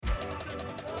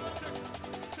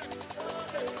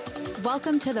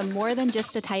Welcome to the More Than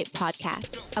Just a Type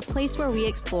podcast, a place where we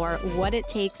explore what it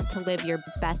takes to live your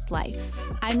best life.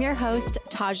 I'm your host,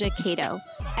 Taja Cato,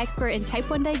 expert in type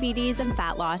 1 diabetes and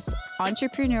fat loss,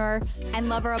 entrepreneur, and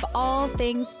lover of all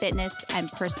things fitness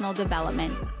and personal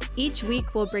development. Each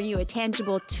week, we'll bring you a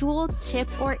tangible tool, tip,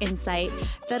 or insight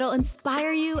that'll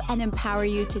inspire you and empower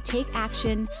you to take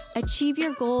action, achieve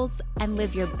your goals, and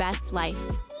live your best life.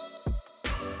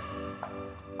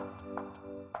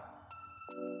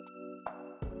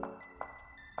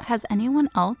 Has anyone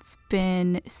else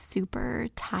been super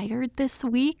tired this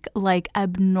week? Like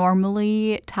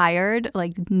abnormally tired,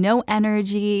 like no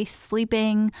energy,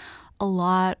 sleeping a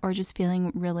lot, or just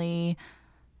feeling really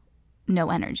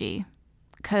no energy?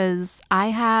 Because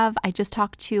I just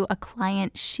talked to a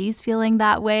client, she's feeling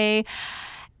that way.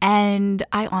 And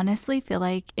I honestly feel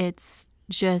like it's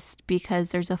just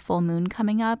because there's a full moon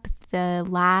coming up.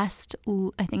 I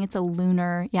think it's a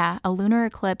lunar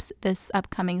eclipse this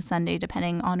upcoming Sunday,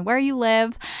 depending on where you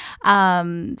live.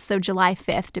 So July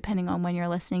 5th, depending on when you're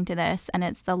listening to this. And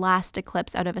it's the last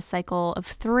eclipse out of a cycle of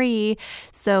 3.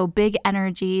 So big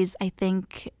energies, I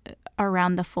think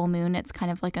around the full moon, it's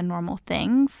kind of like a normal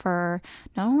thing for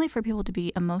not only for people to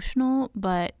be emotional,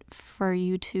 but for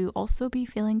you to also be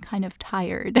feeling kind of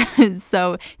tired.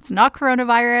 So it's not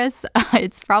coronavirus.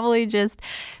 It's probably just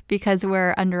because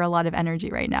we're under a lot of energy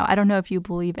right now. I don't know if you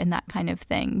believe in that kind of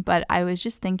thing, but I was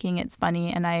just thinking it's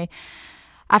funny. And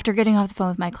after getting off the phone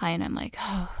with my client, I'm like,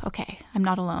 oh, okay, I'm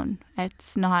not alone.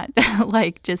 It's not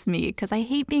like just me, because I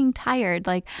hate being tired.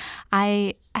 Like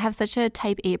I have such a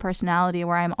type A personality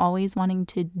where I'm always wanting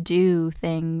to do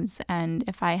things. And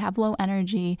if I have low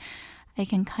energy, I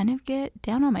can kind of get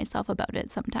down on myself about it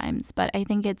sometimes. But I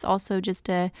think it's also just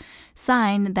a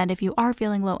sign that if you are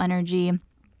feeling low energy,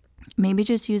 maybe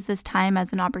just use this time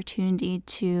as an opportunity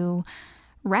to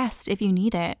rest if you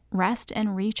need it. Rest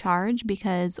and recharge,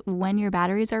 because when your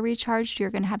batteries are recharged, you're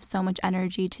going to have so much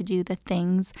energy to do the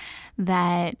things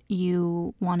that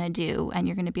you want to do, and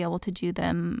you're going to be able to do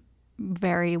them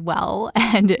very well,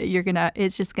 and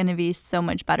it's just going to be so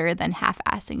much better than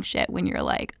half-assing shit when you're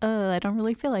like, I don't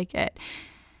really feel like it.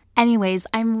 Anyways,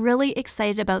 I'm really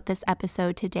excited about this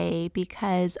episode today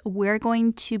because we're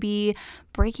going to be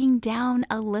breaking down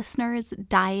a listener's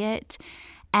diet.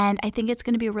 And I think it's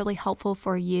going to be really helpful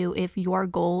for you if your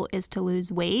goal is to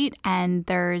lose weight. And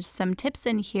there's some tips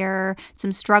in here,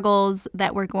 some struggles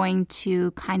that we're going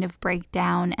to kind of break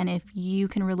down. And if you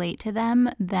can relate to them,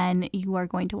 then you are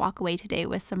going to walk away today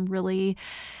with some really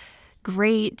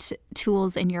great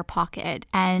tools in your pocket.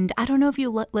 And I don't know if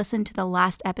you listened to the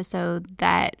last episode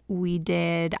that we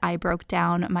did. I broke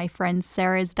down my friend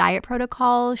Sarah's diet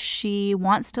protocol. She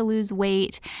wants to lose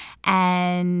weight.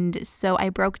 And so I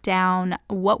broke down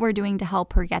what we're doing to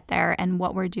help her get there and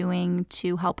what we're doing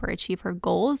to help her achieve her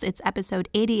goals. It's episode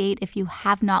 88. If you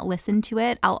have not listened to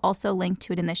it, I'll also link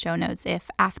to it in the show notes if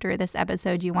after this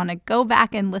episode you want to go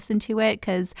back and listen to it,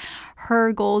 because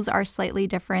her goals are slightly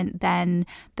different than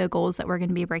the goals that we're going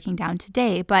to be breaking down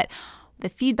today. But the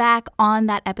feedback on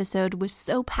that episode was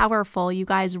so powerful. You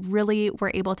guys really were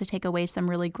able to take away some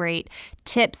really great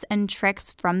tips and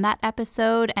tricks from that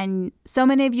episode. And so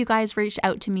many of you guys reached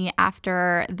out to me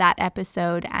after that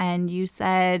episode and you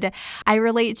said, I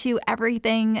relate to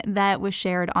everything that was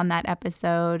shared on that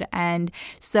episode. And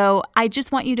so I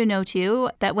just want you to know too,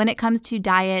 that when it comes to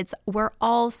diets, we're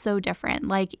all so different.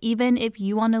 Like even if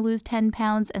you want to lose 10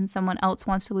 pounds and someone else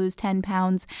wants to lose 10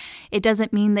 pounds, it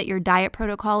doesn't mean that your diet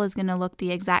protocol is going to look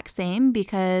the exact same,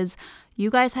 because you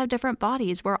guys have different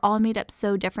bodies. We're all made up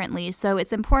so differently. So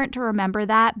it's important to remember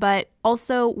that. But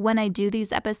also when I do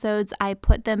these episodes, I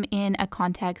put them in a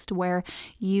context where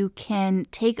you can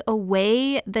take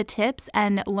away the tips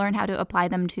and learn how to apply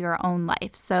them to your own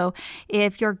life. So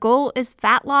if your goal is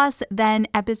fat loss, then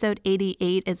episode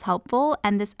 88 is helpful.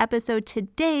 And this episode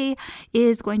today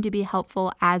is going to be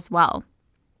helpful as well.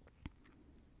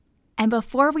 And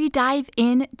before we dive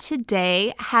in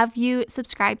today, have you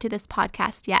subscribed to this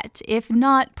podcast yet? If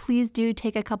not, please do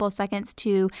take a couple seconds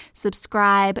to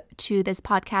subscribe to this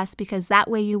podcast, because that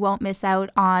way you won't miss out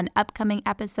on upcoming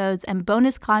episodes and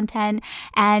bonus content.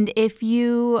 And if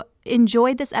you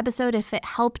enjoyed this episode, if it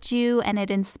helped you and it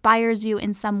inspires you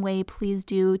in some way, please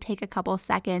do take a couple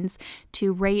seconds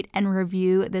to rate and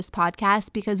review this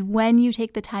podcast, because when you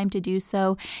take the time to do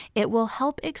so, it will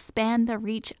help expand the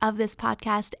reach of this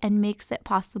podcast and makes it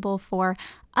possible for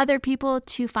other people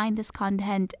to find this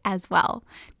content as well.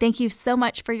 Thank you so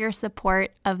much for your support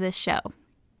of this show.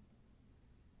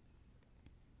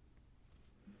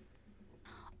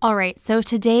 All right, so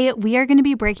today we are going to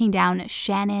be breaking down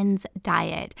Shannon's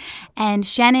diet. And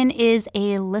Shannon is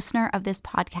a listener of this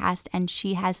podcast, and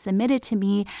she has submitted to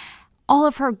me all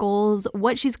of her goals,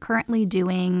 what she's currently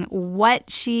doing,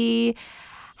 what she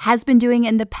has been doing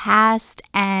in the past,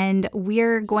 and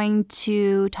we're going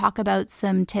to talk about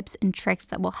some tips and tricks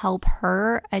that will help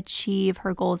her achieve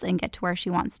her goals and get to where she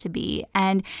wants to be.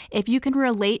 And if you can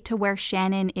relate to where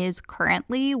Shannon is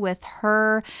currently with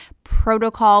her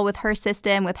protocol, with her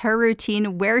system, with her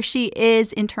routine, where she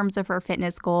is in terms of her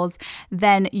fitness goals,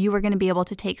 then you are going to be able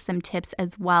to take some tips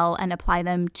as well and apply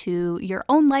them to your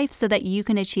own life so that you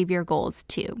can achieve your goals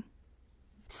too.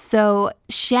 So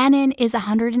Shannon is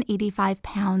 185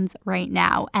 pounds right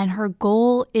now, and her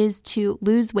goal is to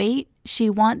lose weight. She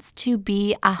wants to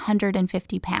be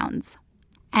 150 pounds.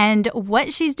 And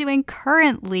what she's doing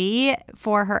currently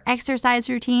for her exercise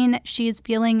routine, she's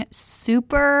feeling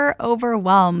super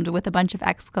overwhelmed with a bunch of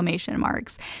exclamation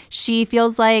marks. She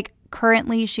feels like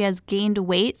currently she has gained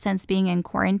weight since being in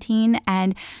quarantine,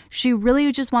 and she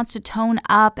really just wants to tone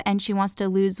up and she wants to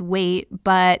lose weight,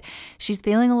 but she's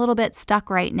feeling a little bit stuck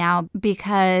right now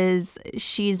because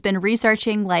she's been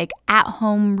researching like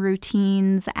at-home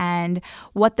routines and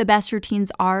what the best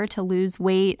routines are to lose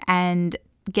weight and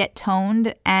get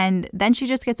toned, and then she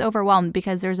just gets overwhelmed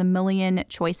because there's a million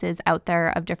choices out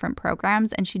there of different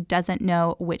programs and she doesn't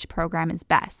know which program is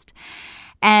best.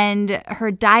 And her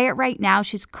diet right now,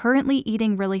 she's currently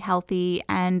eating really healthy,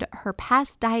 and her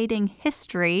past dieting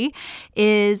history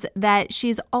is that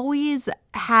she's always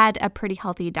had a pretty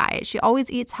healthy diet. She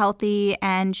always eats healthy,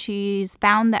 and she's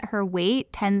found that her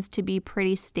weight tends to be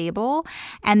pretty stable.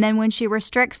 And then when she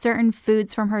restricts certain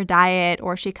foods from her diet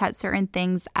or she cuts certain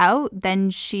things out, then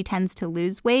she tends to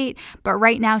lose weight. But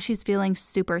right now she's feeling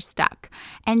super stuck.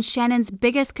 And Shannon's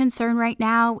biggest concern right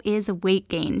now is weight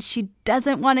gain. She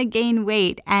doesn't want to gain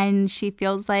weight, and she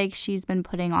feels like she's been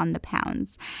putting on the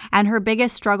pounds. And her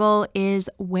biggest struggle is,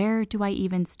 where do I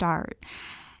even start?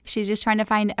 She's just trying to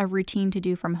find a routine to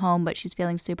do from home, but she's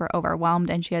feeling super overwhelmed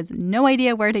and she has no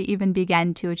idea where to even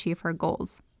begin to achieve her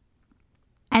goals.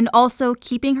 And also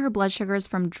keeping her blood sugars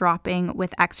from dropping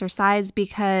with exercise,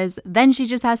 because then she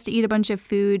just has to eat a bunch of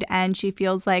food and she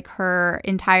feels like her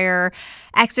entire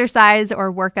exercise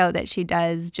or workout that she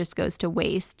does just goes to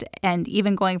waste. And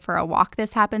even going for a walk,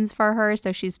 this happens for her.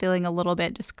 So she's feeling a little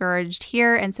bit discouraged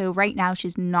here. And so right now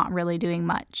she's not really doing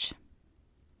much.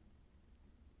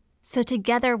 So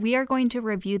together we are going to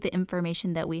review the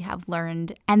information that we have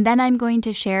learned, and then I'm going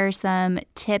to share some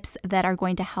tips that are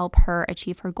going to help her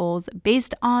achieve her goals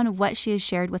based on what she has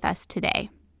shared with us today.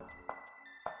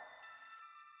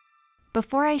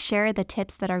 Before I share the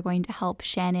tips that are going to help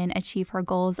Shannon achieve her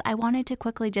goals, I wanted to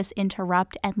quickly just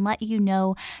interrupt and let you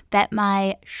know that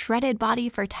my Shredded Body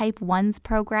for Type 1s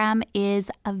program is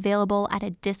available at a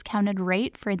discounted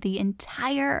rate for the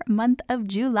entire month of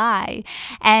July,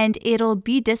 and it'll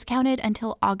be discounted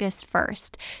until August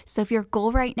 1st. So if your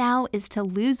goal right now is to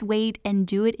lose weight and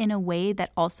do it in a way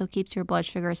that also keeps your blood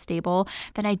sugar stable,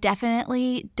 then I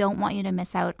definitely don't want you to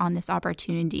miss out on this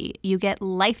opportunity. You get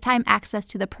lifetime access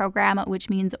to the program,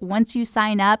 which means once you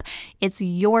sign up, it's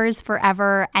yours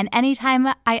forever. And anytime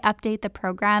I update the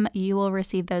program, you will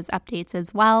receive those updates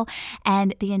as well.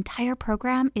 And the entire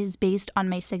program is based on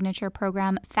my signature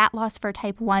program, Fat Loss for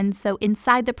Type 1. So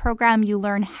inside the program, you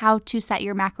learn how to set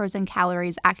your macros and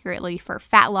calories accurately for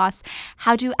fat loss,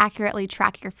 how to accurately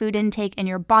track your food intake and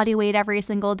your body weight every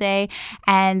single day.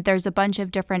 And there's a bunch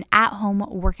of different at-home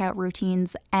workout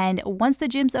routines. And once the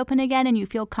gyms open again and you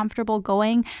feel comfortable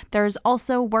going, there's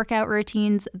also workout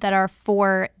routines that are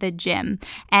for the gym.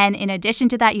 And in addition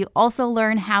to that, you also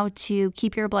learn how to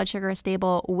keep your blood sugar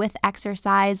stable with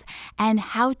exercise and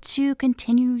how to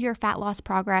continue your fat loss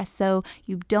progress so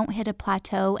you don't hit a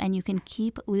plateau and you can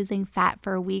keep losing fat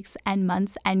for weeks and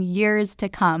months and years to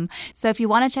come. So if you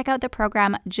want to check out the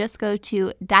program, just go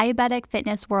to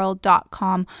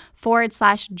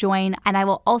diabeticfitnessworld.com/join, and I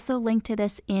will also link to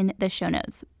this in the show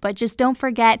notes. But just don't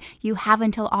forget, you have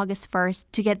until August 1st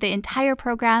to get the entire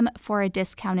program for a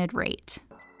discounted rate.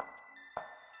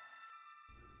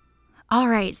 All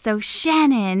right, so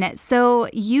Shannon, so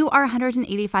you are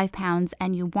 185 pounds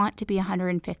and you want to be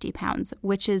 150 pounds,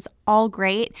 which is all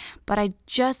great, but I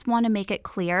just want to make it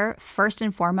clear, first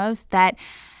and foremost, that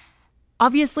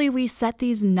obviously we set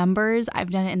these numbers.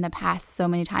 I've done it in the past so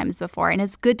many times before, and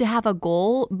it's good to have a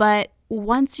goal, but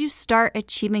once you start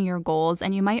achieving your goals,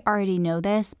 and you might already know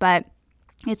this, but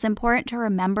It's important to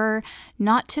remember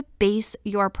not to base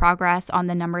your progress on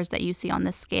the numbers that you see on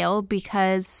the scale,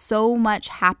 because so much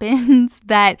happens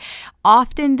that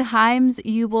oftentimes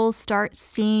you will start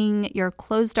seeing your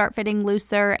clothes start fitting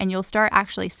looser, and you'll start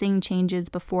actually seeing changes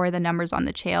before the numbers on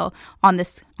the scale, on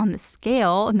the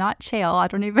scale, not chale. I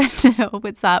don't even know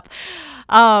what's up.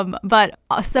 But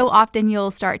so often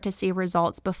you'll start to see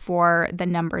results before the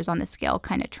numbers on the scale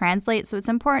kind of translate. So it's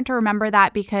important to remember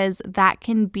that, because that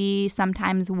can be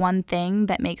sometimes one thing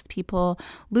that makes people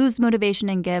lose motivation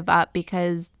and give up,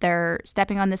 because they're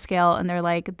stepping on the scale and they're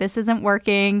like, this isn't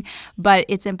working. But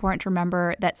it's important to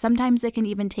remember that sometimes it can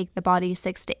even take the body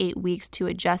 6 to 8 weeks to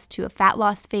adjust to a fat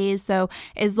loss phase. So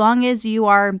as long as you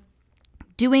are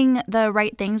doing the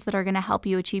right things that are going to help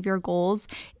you achieve your goals,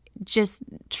 just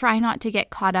try not to get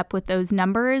caught up with those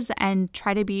numbers and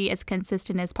try to be as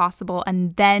consistent as possible.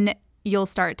 And then you'll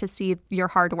start to see your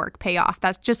hard work pay off.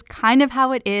 That's just kind of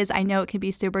how it is. I know it can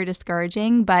be super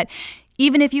discouraging, but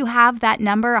even if you have that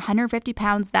number, 150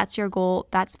 pounds, that's your goal.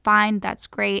 That's fine. That's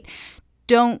great.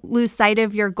 Don't lose sight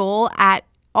of your goal at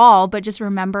all, but just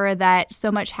remember that so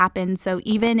much happens. So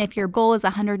even if your goal is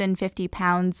 150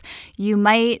 pounds, you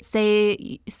might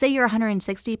say you're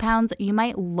 160 pounds, you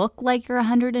might look like you're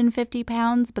 150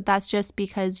 pounds, but that's just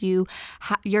because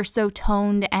you're so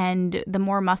toned, and the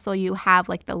more muscle you have,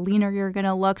 like the leaner you're going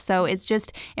to look. So it's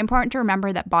just important to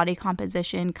remember that body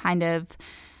composition kind of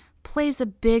plays a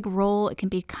big role. It can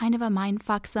be kind of a mind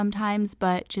fuck sometimes,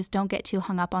 but just don't get too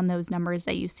hung up on those numbers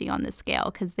that you see on the scale,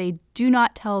 because they do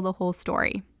not tell the whole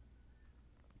story.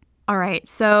 All right,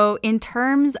 so in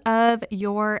terms of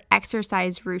your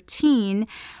exercise routine,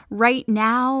 right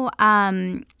now,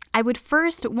 I would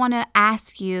first want to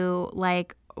ask you,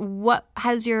 like, what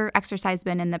has your exercise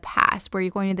been in the past? Were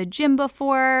you going to the gym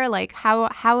before? Like, how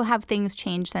have things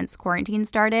changed since quarantine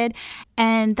started?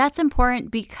 And that's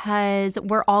important because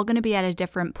we're all going to be at a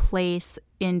different place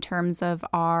in terms of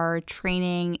our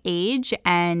training age.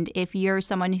 And if you're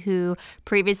someone who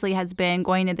previously has been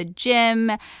going to the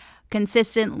gym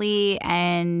consistently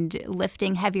and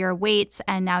lifting heavier weights,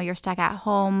 and now you're stuck at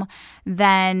home,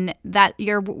 then that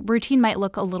your routine might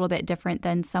look a little bit different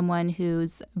than someone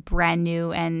who's brand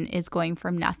new and is going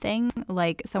from nothing.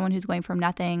 Like, someone who's going from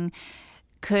nothing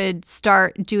could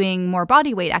start doing more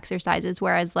body weight exercises,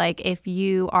 whereas like if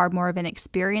you are more of an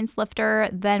experienced lifter,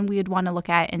 then we would want to look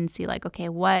at and see like, okay,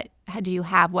 what do you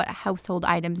have? What household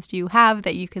items do you have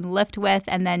that you can lift with?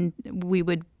 And then we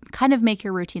would kind of make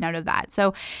your routine out of that.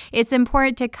 So it's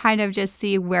important to kind of just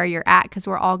see where you're at, because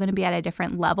we're all going to be at a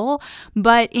different level.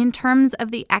 But in terms of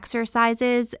the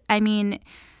exercises, I mean,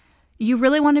 you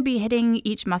really want to be hitting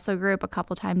each muscle group a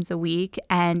couple times a week,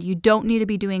 and you don't need to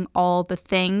be doing all the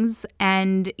things.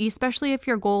 And especially if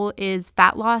your goal is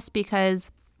fat loss, because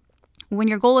when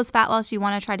your goal is fat loss, you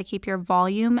want to try to keep your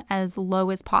volume as low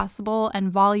as possible.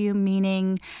 And volume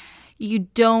meaning you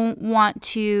don't want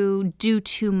to do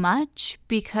too much,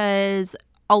 because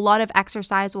a lot of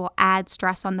exercise will add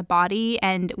stress on the body.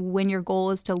 And when your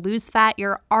goal is to lose fat,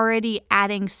 you're already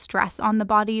adding stress on the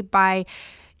body by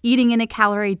eating in a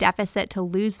calorie deficit to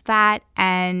lose fat.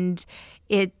 And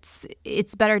it's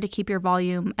better to keep your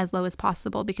volume as low as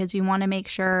possible, because you want to make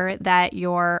sure that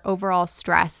your overall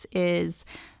stress is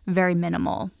very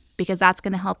minimal, because that's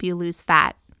going to help you lose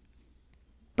fat.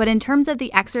 But in terms of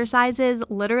the exercises,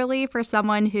 literally for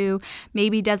someone who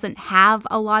maybe doesn't have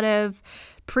a lot of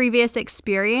previous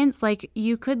experience, like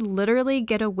you could literally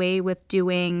get away with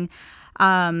doing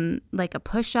like a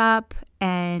push-up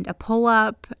and a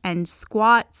pull-up and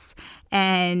squats,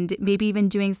 and maybe even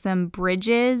doing some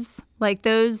bridges. Like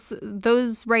those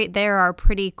right there are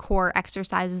pretty core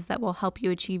exercises that will help you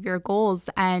achieve your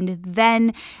goals. And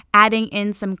then adding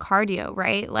in some cardio,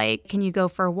 right? Like, can you go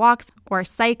for walks or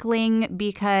cycling?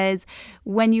 Because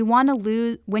when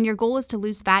your goal is to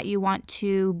lose fat, you want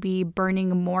to be burning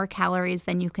more calories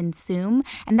than you consume.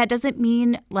 And that doesn't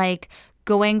mean like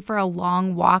going for a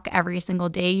long walk every single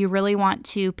day. You really want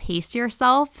to pace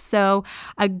yourself. So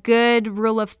a good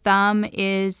rule of thumb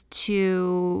is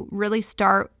to really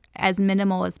start as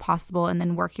minimal as possible and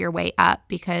then work your way up,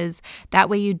 because that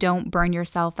way you don't burn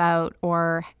yourself out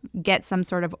or get some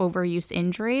sort of overuse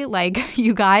injury. Like,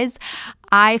 you guys,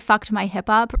 I fucked my hip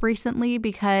up recently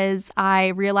because I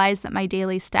realized that my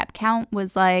daily step count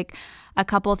was like a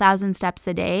couple thousand steps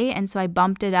a day. And so I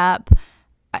bumped it up.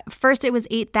 First it was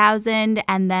 8,000,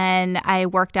 and then I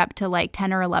worked up to like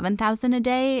 10 or 11,000 a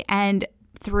day and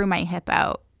threw my hip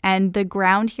out. And the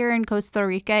ground here in Costa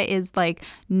Rica is like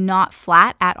not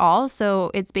flat at all.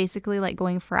 So it's basically like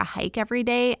going for a hike every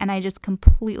day. And I just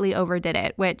completely overdid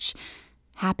it, which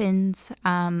happens,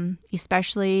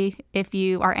 especially if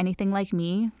you are anything like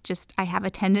me. I have a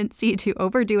tendency to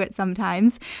overdo it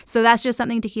sometimes. So that's just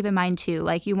something to keep in mind too.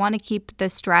 Like, you want to keep the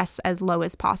stress as low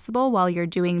as possible while you're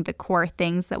doing the core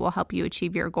things that will help you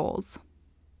achieve your goals.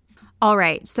 All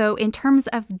right, so in terms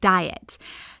of diet,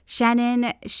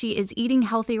 Shannon, she is eating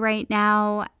healthy right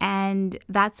now, and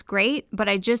that's great. But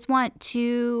I just want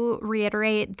to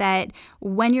reiterate that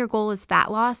when your goal is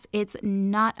fat loss, it's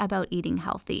not about eating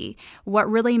healthy.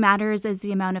 What really matters is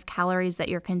the amount of calories that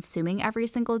you're consuming every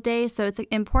single day. So it's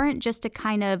important just to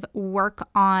kind of work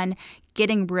on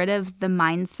getting rid of the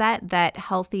mindset that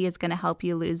healthy is going to help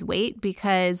you lose weight,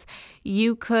 because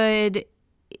you could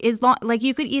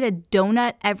you could eat a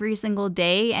donut every single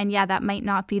day, and yeah, that might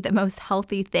not be the most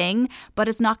healthy thing, but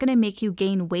it's not going to make you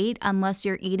gain weight unless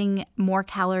you're eating more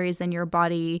calories than your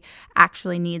body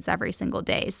actually needs every single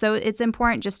day. So it's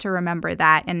important just to remember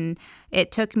that, and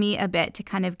it took me a bit to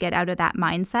kind of get out of that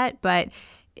mindset, but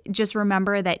just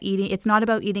remember that it's not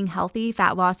about eating healthy.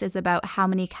 Fat loss is about how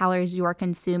many calories you are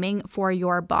consuming for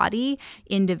your body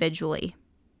individually.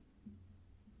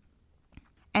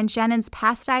 And Shannon's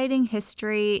past dieting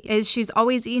history is she's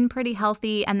always eaten pretty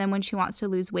healthy, and then when she wants to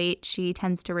lose weight, she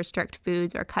tends to restrict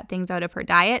foods or cut things out of her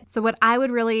diet. So what I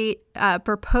would really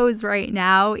propose right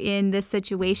now in this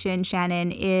situation,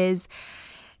 Shannon, is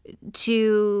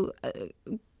to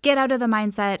get out of the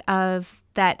mindset of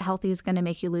that healthy is going to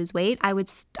make you lose weight. I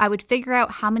would figure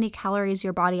out how many calories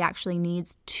your body actually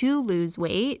needs to lose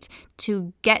weight,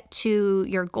 to get to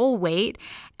your goal weight,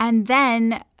 and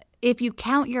then if you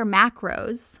count your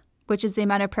macros, which is the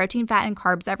amount of protein, fat, and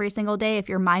carbs every single day, if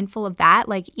you're mindful of that,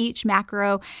 like each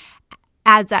macro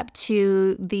adds up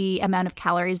to the amount of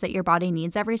calories that your body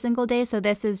needs every single day. So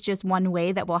this is just one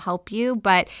way that will help you.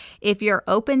 But if you're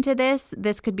open to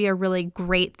this could be a really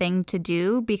great thing to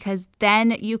do, because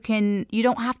then you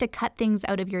don't have to cut things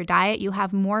out of your diet. You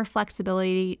have more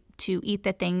flexibility to eat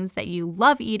the things that you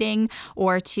love eating,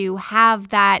 or to have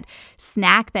that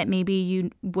snack that maybe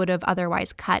you would have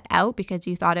otherwise cut out because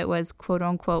you thought it was quote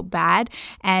unquote bad.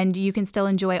 And you can still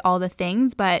enjoy all the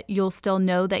things, but you'll still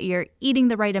know that you're eating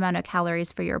the right amount of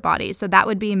calories for your body. So that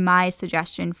would be my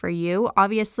suggestion for you.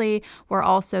 Obviously, we're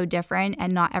all so different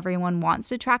and not everyone wants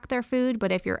to track their food,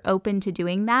 but if you're open to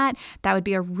doing that, that would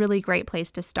be a really great place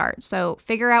to start. So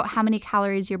figure out how many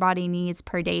calories your body needs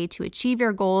per day to achieve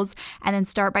your goals, and then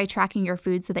start by tracking your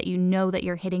food so that you know that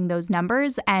you're hitting those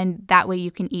numbers, and that way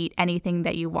you can eat anything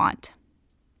that you want.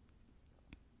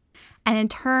 And in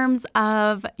terms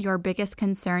of your biggest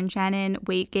concern, Shannon,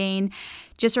 weight gain,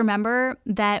 just remember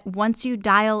that once you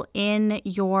dial in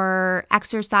your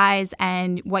exercise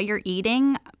and what you're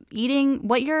eating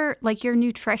what your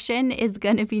nutrition is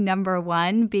going to be number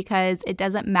one, because it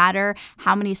doesn't matter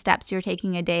how many steps you're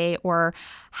taking a day or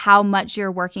how much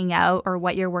you're working out or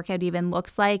what your workout even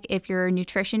looks like. If your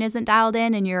nutrition isn't dialed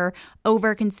in and you're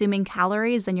over consuming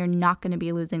calories, then you're not going to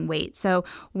be losing weight. So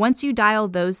once you dial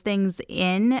those things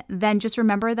in, then just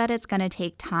remember that it's going to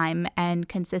take time and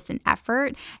consistent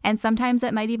effort. And sometimes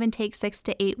it might even take 6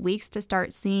 to 8 weeks to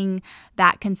start seeing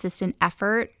that consistent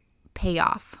effort pay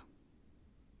off.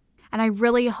 And I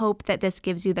really hope that this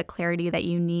gives you the clarity that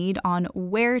you need on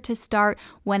where to start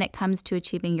when it comes to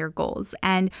achieving your goals.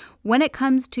 And when it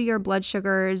comes to your blood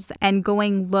sugars and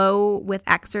going low with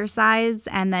exercise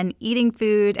and then eating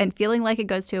food and feeling like it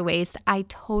goes to waste, I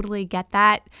totally get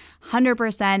that.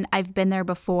 100%. I've been there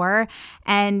before.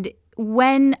 And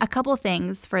when a couple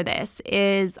things for this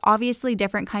is obviously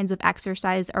different kinds of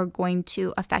exercise are going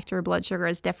to affect your blood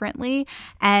sugars differently.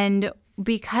 And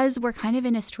because we're kind of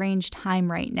in a strange time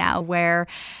right now where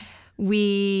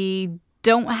we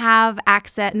don't have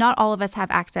access, not all of us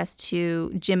have access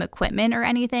to gym equipment or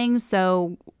anything.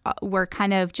 So we're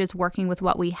kind of just working with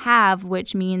what we have,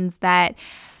 which means that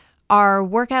our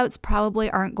workouts probably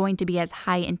aren't going to be as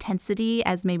high intensity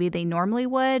as maybe they normally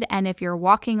would. And if you're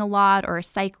walking a lot or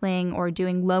cycling or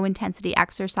doing low intensity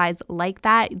exercise like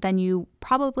that, then you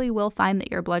probably will find that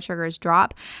your blood sugars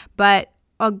drop. But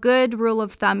a good rule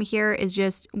of thumb here is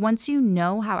just once you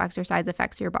know how exercise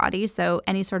affects your body, so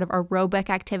any sort of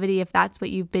aerobic activity, if that's what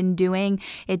you've been doing,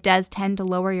 it does tend to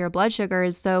lower your blood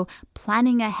sugars. So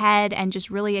planning ahead and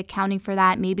just really accounting for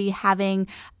that, maybe having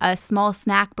a small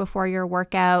snack before your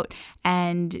workout,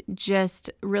 and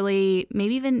just really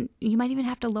you might even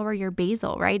have to lower your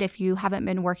basal, right? If you haven't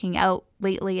been working out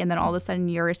lately and then all of a sudden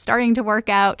you're starting to work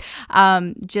out,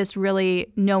 just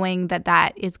really knowing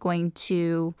that is going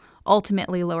to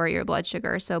ultimately lower your blood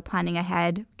sugar. So planning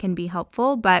ahead can be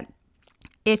helpful. But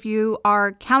If you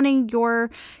are counting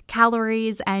your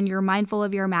calories and you're mindful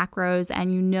of your macros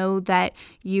and you know that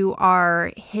you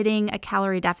are hitting a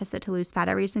calorie deficit to lose fat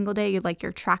every single day,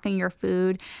 you're tracking your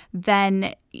food,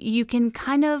 then you can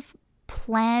kind of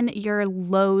plan your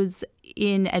lows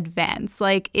in advance.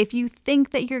 Like if you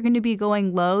think that you're going to be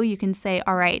going low, you can say,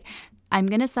 all right, I'm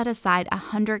going to set aside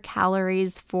 100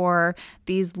 calories for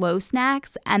these low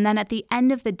snacks. And then at the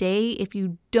end of the day, if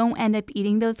you don't end up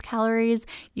eating those calories,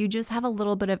 you just have a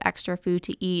little bit of extra food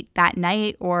to eat that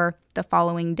night or the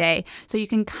following day. So you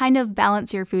can kind of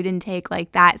balance your food intake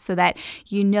like that so that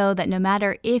you know that no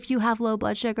matter if you have low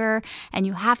blood sugar and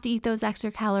you have to eat those extra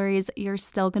calories, you're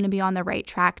still going to be on the right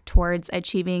track towards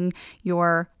achieving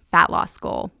your fat loss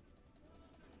goal.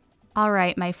 All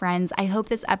right, my friends, I hope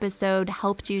this episode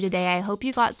helped you today. I hope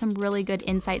you got some really good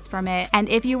insights from it. And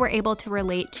if you were able to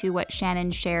relate to what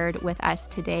Shannon shared with us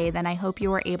today, then I hope you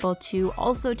were able to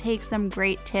also take some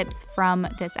great tips from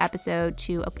this episode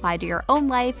to apply to your own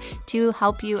life to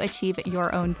help you achieve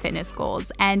your own fitness goals.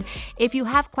 And if you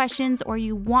have questions or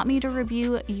you want me to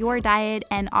review your diet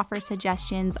and offer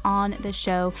suggestions on the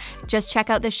show, just check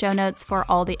out the show notes for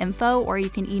all the info, or you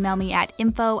can email me at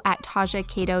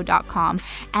info@tajacato.com.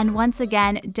 And once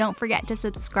again, don't forget to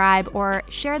subscribe or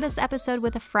share this episode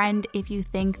with a friend if you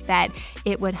think that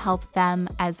it would help them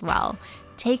as well.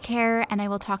 Take care, and I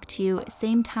will talk to you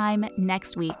same time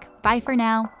next week. Bye for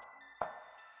now.